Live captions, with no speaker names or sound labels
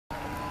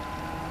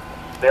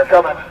They're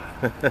coming.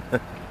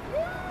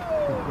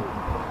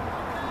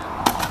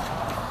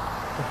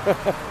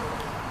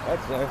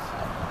 That's nice.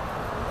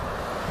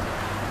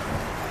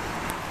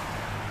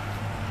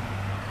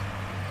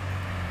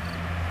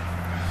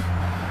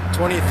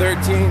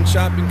 '13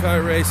 shopping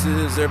cart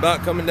races. They're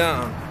about coming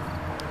down.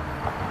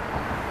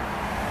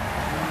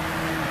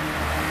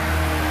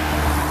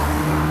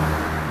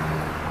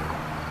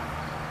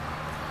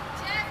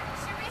 Jeff,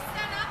 should we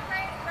set up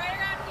right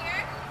around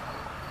here?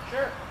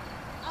 Sure.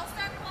 I'll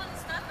start pulling the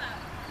stuff out.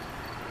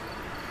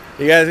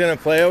 You guys gonna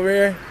play over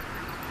here?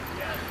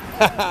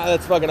 Yeah.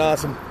 That's fucking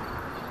awesome.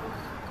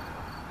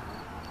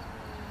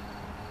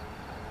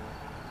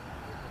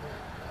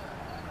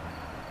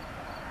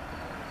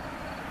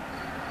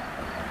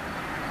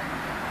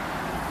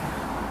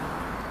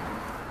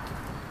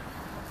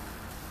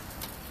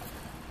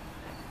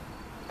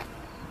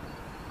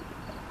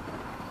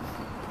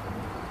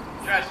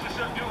 Guys, just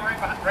do it right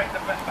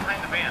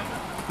behind the van.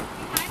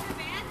 Behind the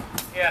van?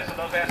 Yeah, so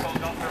those assholes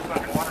don't throw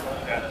fucking water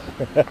balloons at us.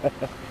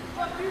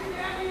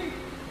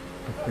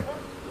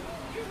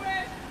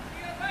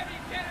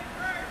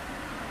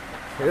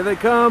 Here they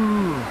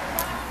come.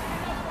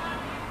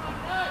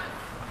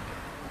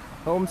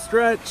 Home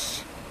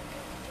stretch.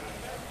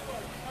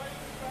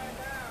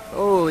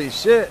 Holy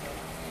shit.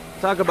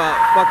 Talk about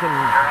fucking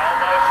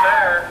Almost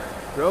there.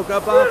 broke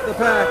up off the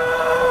pack.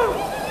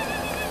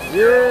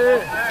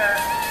 Yeah.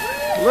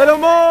 Little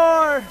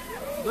more.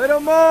 Little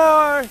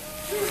more.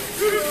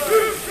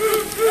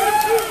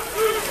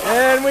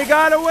 And we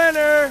got a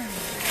winner.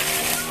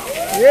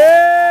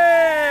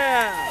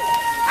 Yeah.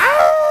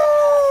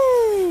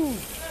 Ow!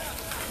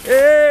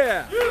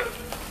 Yeah.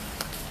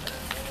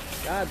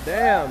 God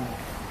damn.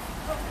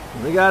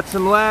 We got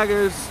some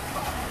laggers.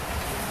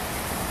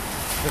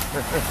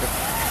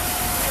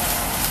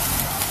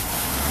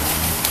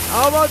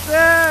 Almost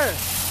there.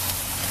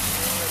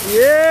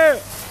 Yeah.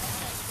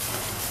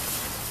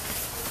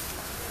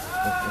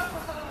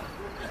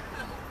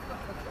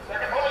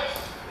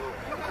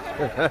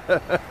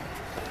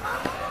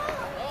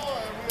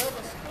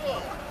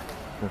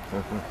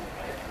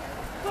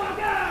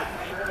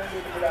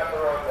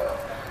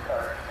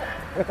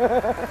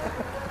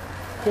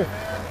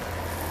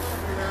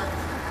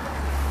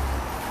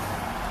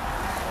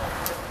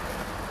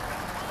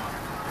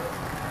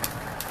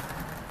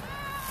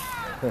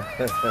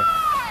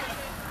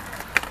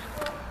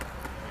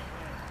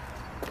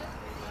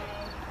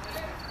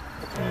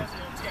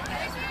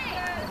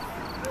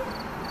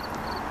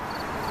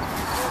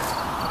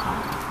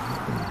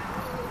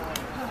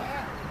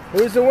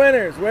 Who's the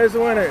winners? Where's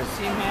the winners?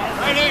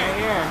 Right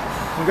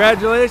here.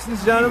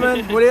 Congratulations,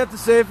 gentlemen. What do you have to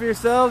say for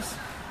yourselves?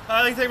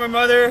 I'd like to thank my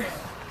mother.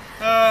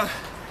 I'd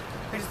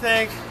like to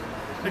thank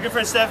my good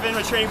friend Stefan,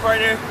 my training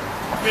partner.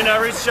 We've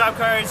been racing shop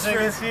carts for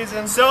the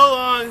season so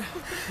long,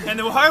 and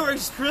the hard work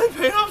is really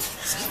paying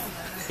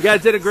off. You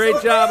guys did a great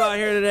job out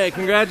here today.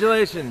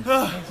 Congratulations.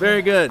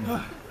 Very good.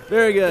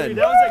 Very good. Dude,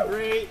 that was a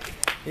great.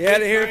 You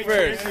had it here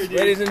first.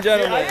 Ladies and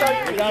gentlemen,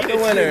 we got the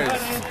winners.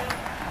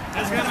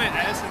 That's got my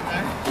ass in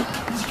there.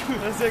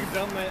 That's like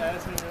dumped my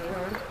ass in really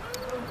hard.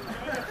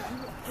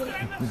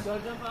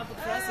 Don't jump off the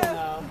trestle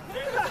now.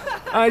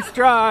 Nice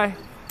try.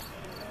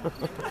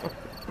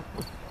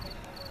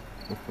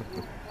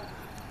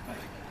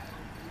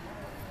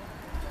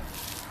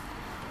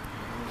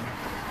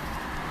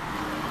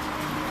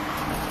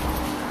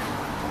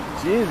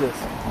 Jesus.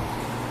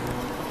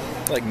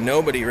 Like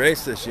nobody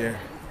raced this year.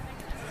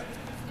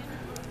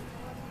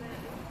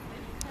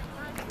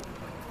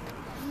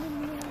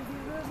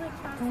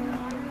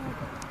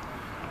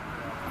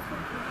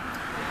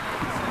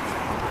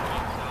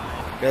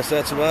 Guess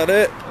that's about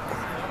it.